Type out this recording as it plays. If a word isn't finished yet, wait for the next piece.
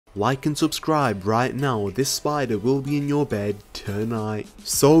Like and subscribe right now, this spider will be in your bed tonight.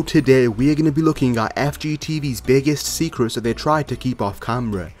 So today we are going to be looking at FGTeeV's biggest secrets that they tried to keep off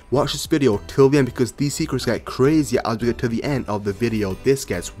camera. Watch this video till the end because these secrets get crazier as we get to the end of the video. This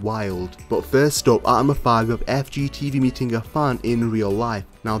gets wild. But first up, at number 5 we have FGTeeV meeting a fan in real life.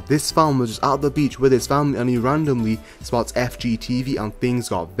 Now this fan was just at the beach with his family and he randomly spots FGTeeV and things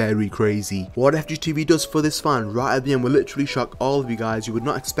got very crazy. What FGTeeV does for this fan right at the end will literally shock all of you guys. You would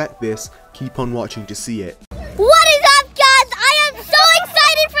not expect this. Keep on watching to see it. What is up, guys? I am so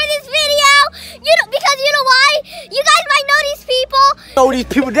excited for this video. Because you know why? You guys might know these people. Know these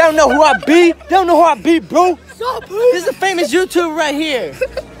people, they don't know who I be. They don't know who I be, bro. This is a famous YouTuber right here.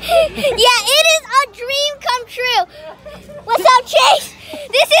 Yeah, it is a dream come true. What's up, Chase?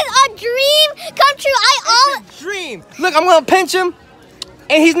 This is a dream come true. It's a dream. Look, I'm gonna pinch him,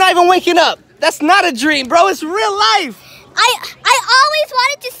 and he's not even waking up. That's not a dream, bro. It's real life. I always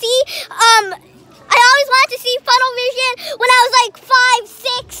wanted to see funnel vision when I was like 5,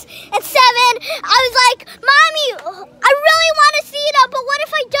 6, and 7. I was like, Mommy, I really want to see it, but what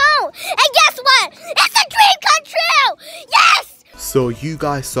if I don't? And guess what? It's a dream come true. Yes. So you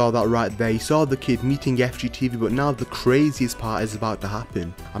guys saw that right there. You saw the kid meeting FGTeeV, but now the craziest part is about to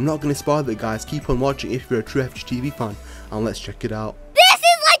happen. I'm not going to spoil it, guys. Keep on watching if you're a true FGTeeV fan, and let's check it out.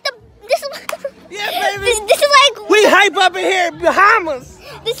 Yeah, baby. This is like we hype up in here, Bahamas.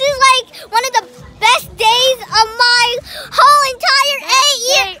 This is like one of the best days of my whole entire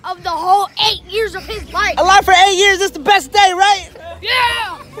 8 years. Of the whole 8 years of his life. Alive for 8 years, it's the best day, right?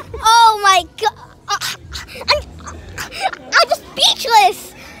 Yeah. Oh my God. I'm just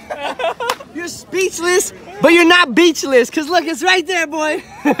speechless. You're speechless, but you're not beachless. Cause look, it's right there, boy.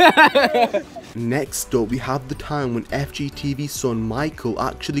 Next up, we have the time when FGTeeV's son Michael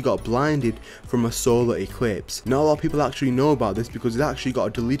actually got blinded from a solar eclipse. Not a lot of people actually know about this because it actually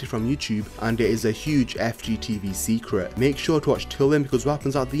got deleted from YouTube and it is a huge FGTeeV secret. Make sure to watch till then because what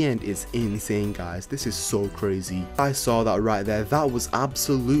happens at the end is insane, guys. This is so crazy. I saw that right there. That was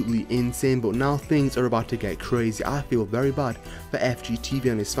absolutely insane, but now things are about to get crazy. I feel very bad for FGTeeV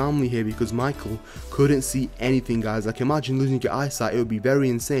and his family here because Michael couldn't see anything, guys. Like, imagine losing your eyesight. It would be very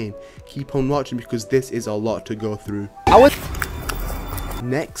insane. Keep on watching because this is a lot to go through.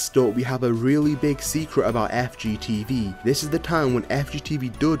 Next up, we have a really big secret about FGTeeV. This is the time when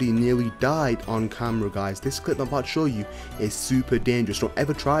FGTeeV Duddy nearly died on camera, guys. This clip I'm about to show you is super dangerous. Don't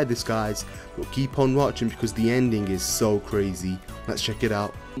ever try this, guys, but keep on watching because the ending is so crazy. Let's check it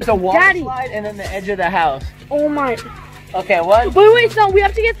out. It's a water slide and then the edge of the house. Oh my. Okay, what? Wait, no, we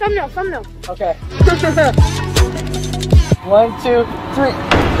have to get thumbnail. Okay. 1, 2, 3.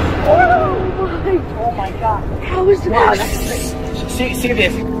 Oh my God. How is this? Wow, see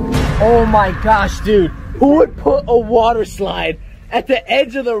this. Oh my gosh, dude. Who would put a water slide at the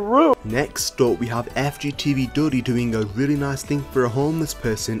edge of the roof? Next up, we have FGTeeV Duddy doing a really nice thing for a homeless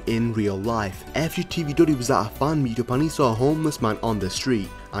person in real life. FGTeeV Duddy was at a fan meetup and he saw a homeless man on the street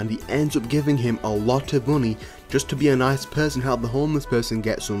and he ends up giving him a lot of money just to be a nice person, help the homeless person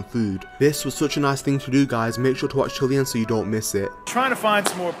get some food. This was such a nice thing to do, guys. Make sure to watch till the end so you don't miss it. Trying to find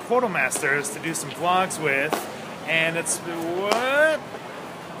some more Portal Masters to do some vlogs with, and it's what?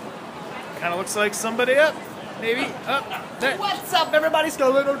 Kind of looks like somebody up, maybe up there. What's up, everybody?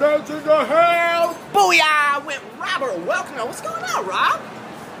 Skeletal Dance in the house. Booyah! With Robert. Welcome. What's going on, Rob?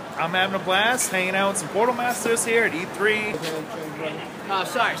 I'm having a blast hanging out with some Portal Masters here at E3.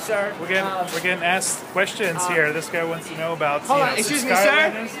 Sorry, sir. We're getting asked questions here. This guy wants to know about. Hold on, excuse me,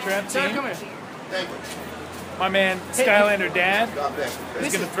 sir. Sir, come here. Thank you. My man, Skylander Dad,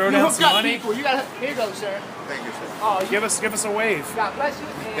 is going to throw down some money. Here you go, sir. Thank you, sir. Oh, give us a wave. God bless you.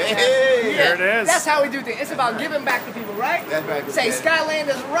 Hey, there it is. That's how we do things. It's about giving back to people, right? That's right. Say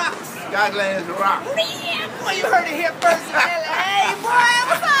Skylanders rocks. Skylanders rock. Yeah, boy, you heard it here first. Hey, boy,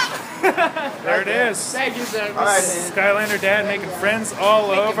 what's up? There it is. Thank you, sir. All right, man. Skylander Dad making friends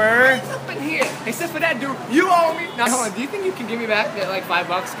all over. Up in here. Except for that dude, you owe me. Now, hold on. Do you think you can give me back like $5?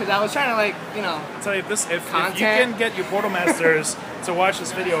 Because I was trying to, like, you know. I'll tell you this: if you can get your Portal Masters to watch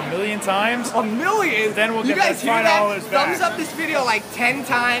this video 1,000,000 times, then we'll get that $5 back. Thumbs up this video like 10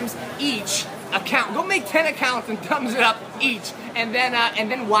 times each account. Go make 10 accounts and thumbs it up each, and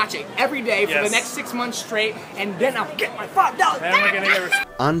then watch it every day for the next 6 months straight, and then I'll get my $5 back.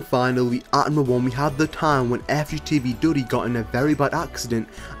 And finally, at number 1, we had the time when FGTeeV Duddy got in a very bad accident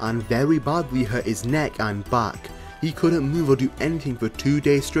and very badly hurt his neck and back. He couldn't move or do anything for 2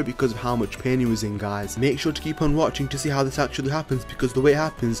 days straight because of how much pain he was in, guys. Make sure to keep on watching to see how this actually happens because the way it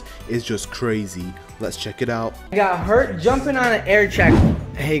happens is just crazy. Let's check it out. I got hurt jumping on an air track.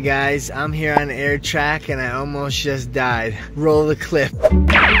 Hey guys, I'm here on an air track and I almost just died. Roll the clip.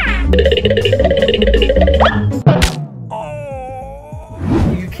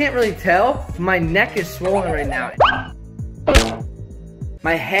 really tell, my neck is swollen right now.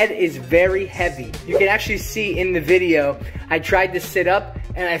 My head is very heavy. You can actually see in the video, I tried to sit up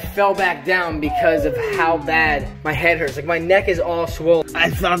and I fell back down because of how bad my head hurts. Like my neck is all swollen. I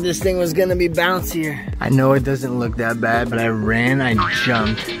thought this thing was gonna be bouncier. I know it doesn't look that bad, but I ran, I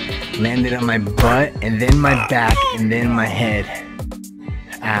jumped, landed on my butt, and then my back, and then my head.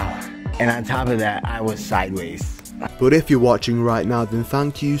 Ow. And on top of that, I was sideways. But if you're watching right now, then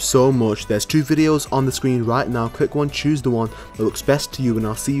thank you so much. There's 2 videos on the screen right now. Click one, choose the one that looks best to you, and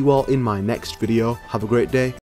I'll see you all in my next video. Have a great day.